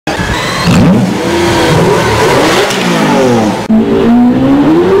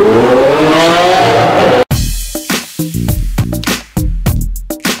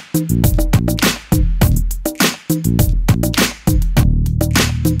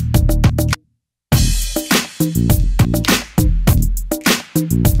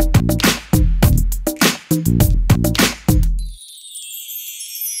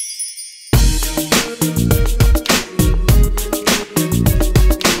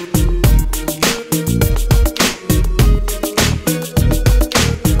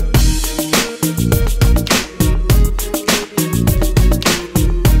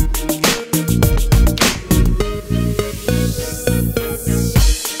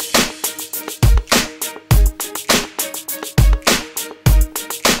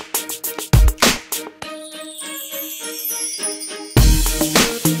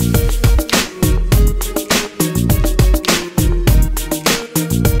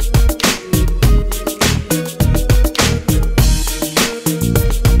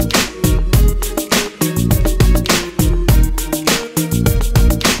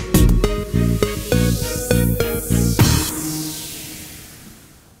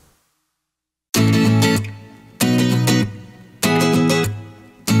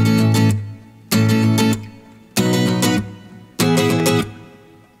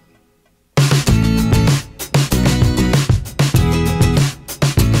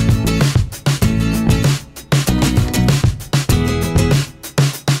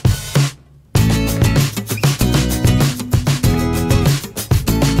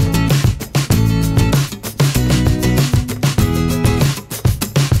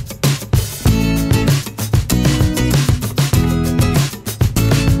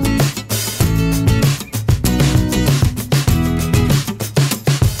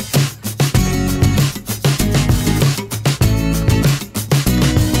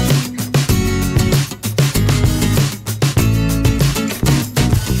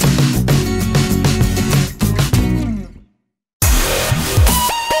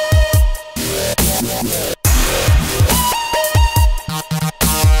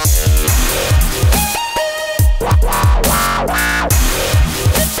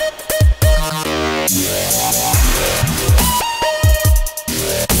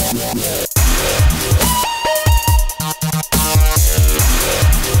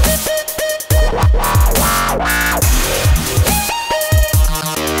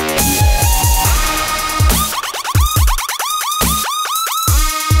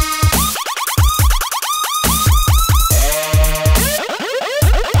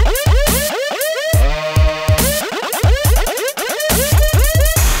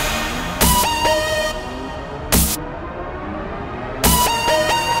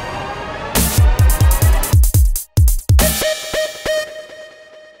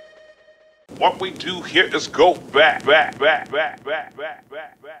What we do here is go back.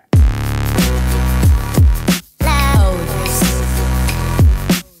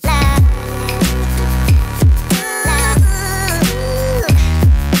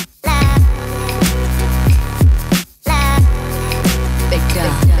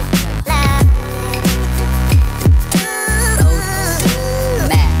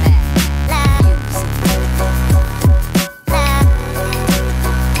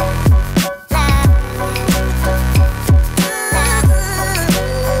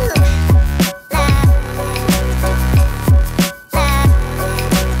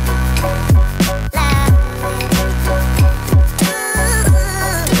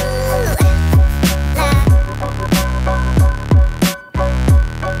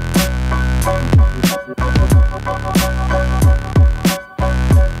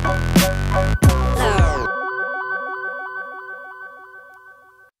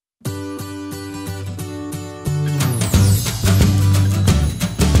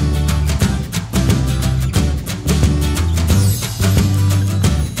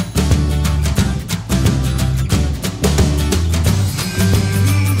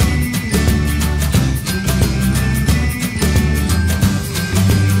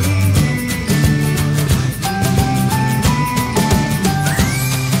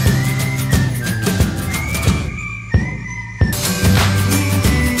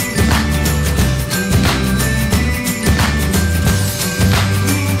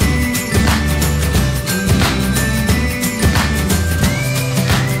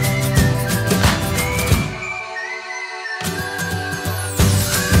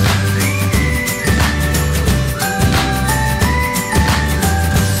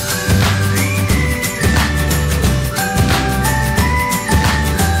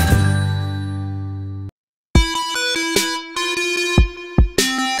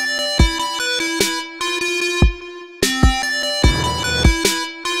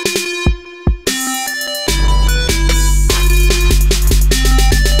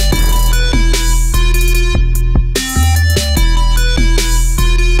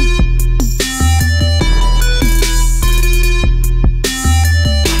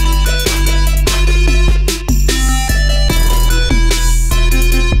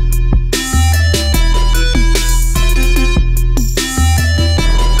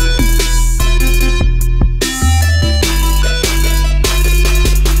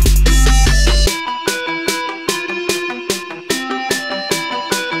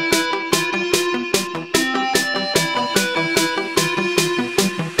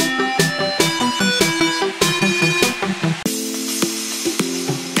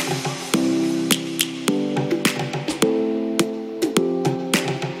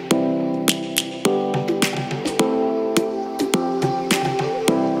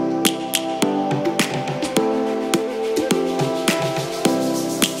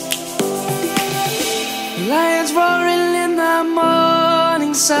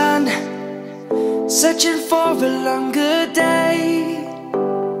 searching for a longer day.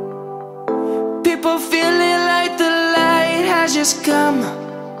 People feeling like the light has just come.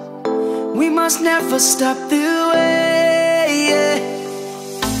 We must never stop the way.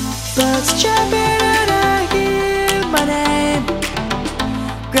 Birds chirping and I hear my name,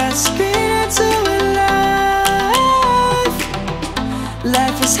 grasping into a life.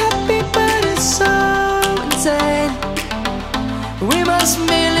 Life is happy but it's so insane. We must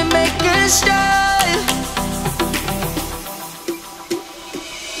merely make a start.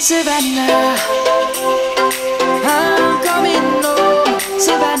 Savannah, I'm coming home.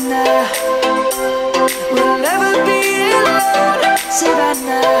 Savannah, we'll never be alone.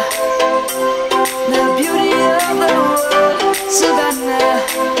 Savannah, the beauty of the world. Savannah,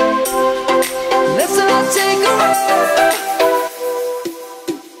 let's all take a walk.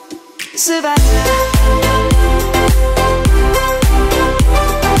 Savannah,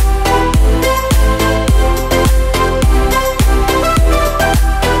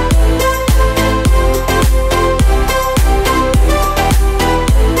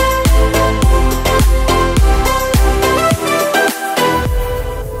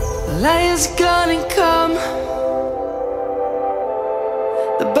 lion's gonna come.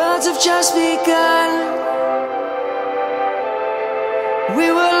 The birds have just begun. We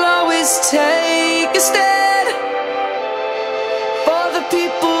will always take a stand for the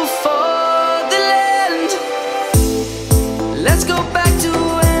people, for the land. Let's go back to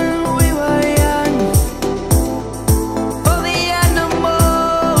when we were young. For the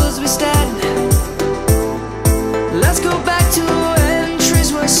animals we stand. Let's go back to when trees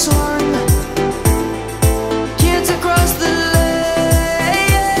were swung, kids across the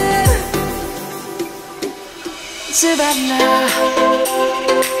land. Savannah,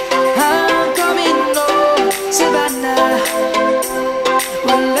 I'm coming home. Savannah,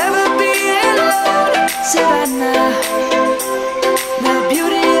 we'll never be alone. Savannah, the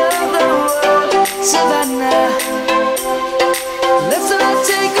beauty of the world. Savannah, let's all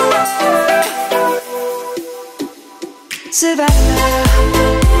take a walk. Savannah,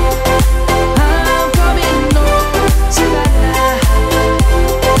 I'm coming home. Savannah,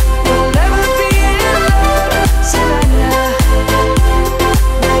 we'll never be alone. Savannah,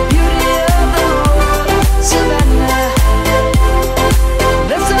 the beauty of the world. Savannah,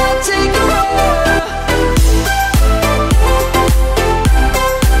 let's all take a walk.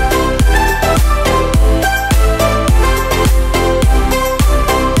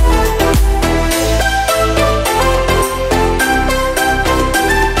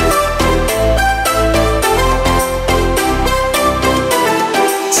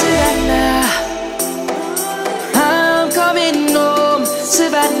 Savannah, I'm coming home.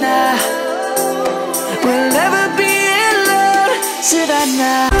 Savannah, we'll never be alone.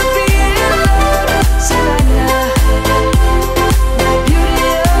 Savannah, be alone. Savannah, the beauty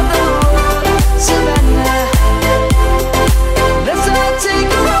of the world. Savannah, let's all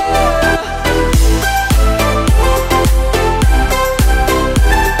take a walk.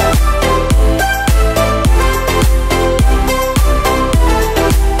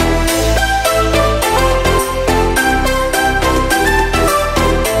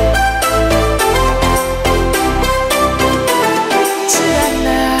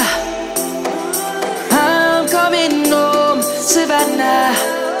 Savannah, I'm coming home. Savannah,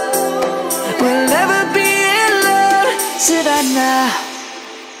 we'll never be alone. Savannah.